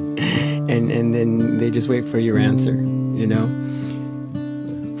and then they just wait for your answer, you know.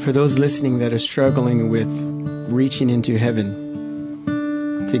 For those listening that are struggling with reaching into heaven,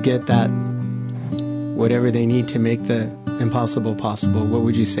 to get that whatever they need to make the impossible possible, what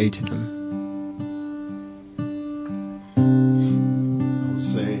would you say to them? I would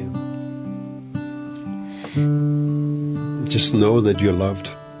say, just know that you're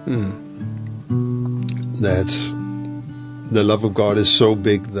loved. That the love of God is so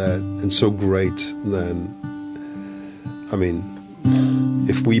big that and so great that, I mean,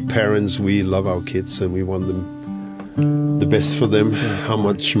 if we parents, we love our kids and we want them the best for them, how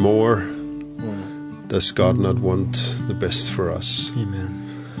much more does God not want the best for us? Amen.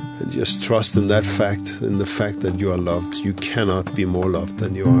 And just trust in that fact, in the fact that you are loved. You cannot be more loved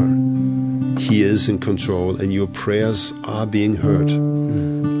than you are. He is in control and your prayers are being heard.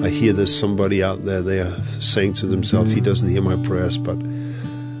 I hear there's somebody out there, they are saying to themselves, he doesn't hear my prayers, but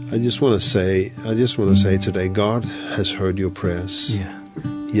I just want to say today, God has heard your prayers. Yeah.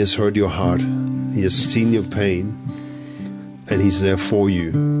 He has heard your heart. He has seen your pain, and he's there for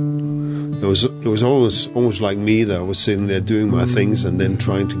you. It was almost like me that I was sitting there doing my things and then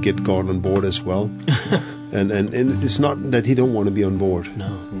trying to get God on board as well. and it's not that he don't want to be on board.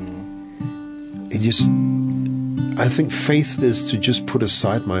 No. I think faith is to just put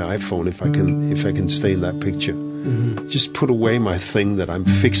aside my iPhone if I can stay in that picture. Just put away my thing that I'm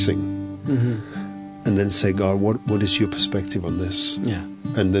fixing. And then say, God, what is your perspective on this? Yeah.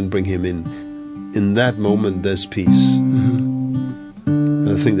 And then bring him in. In that moment there's peace. And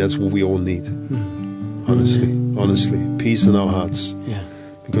I think that's what we all need. Honestly, peace in our hearts. Yeah.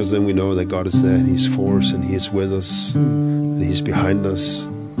 Because then we know that God is there and he's for us and he is with us and he's behind us.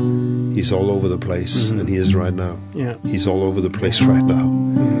 He's all over the place and he is right now. Yeah. He's all over the place right now.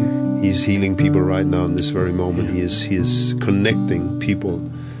 He's healing people right now in this very moment. He is connecting people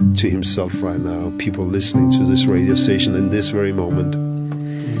to himself right now. People listening to this radio station in this very moment.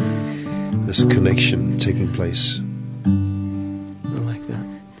 There's a connection taking place. I like that.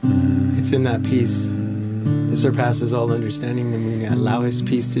 It's in that peace. It surpasses all understanding. Then we allow his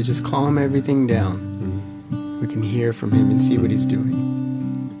peace to just calm everything down. We can hear from him and see what he's doing.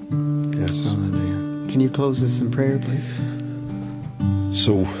 Yes. Hallelujah. Can you close this in prayer, please?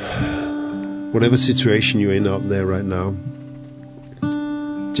 So, whatever situation you're in out there right now,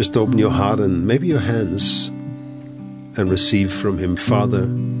 just open your heart and maybe your hands and receive from him. Father,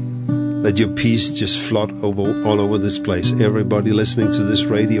 let your peace just flood all over this place. Everybody listening to this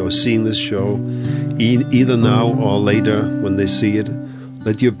radio or seeing this show, either now or later when they see it,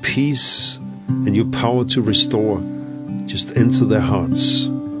 let your peace and your power to restore just enter their hearts.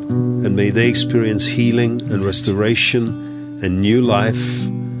 And may they experience healing and restoration and new life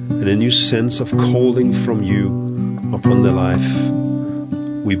and a new sense of calling from you upon their life.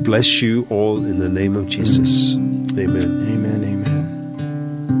 We bless you all in the name of Jesus. Amen. Amen,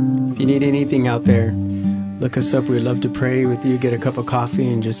 amen. If you need anything out there, look us up. We'd love to pray with you, get a cup of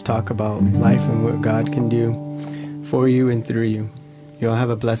coffee, and just talk about life and what God can do for you and through you. You all have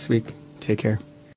a blessed week. Take care.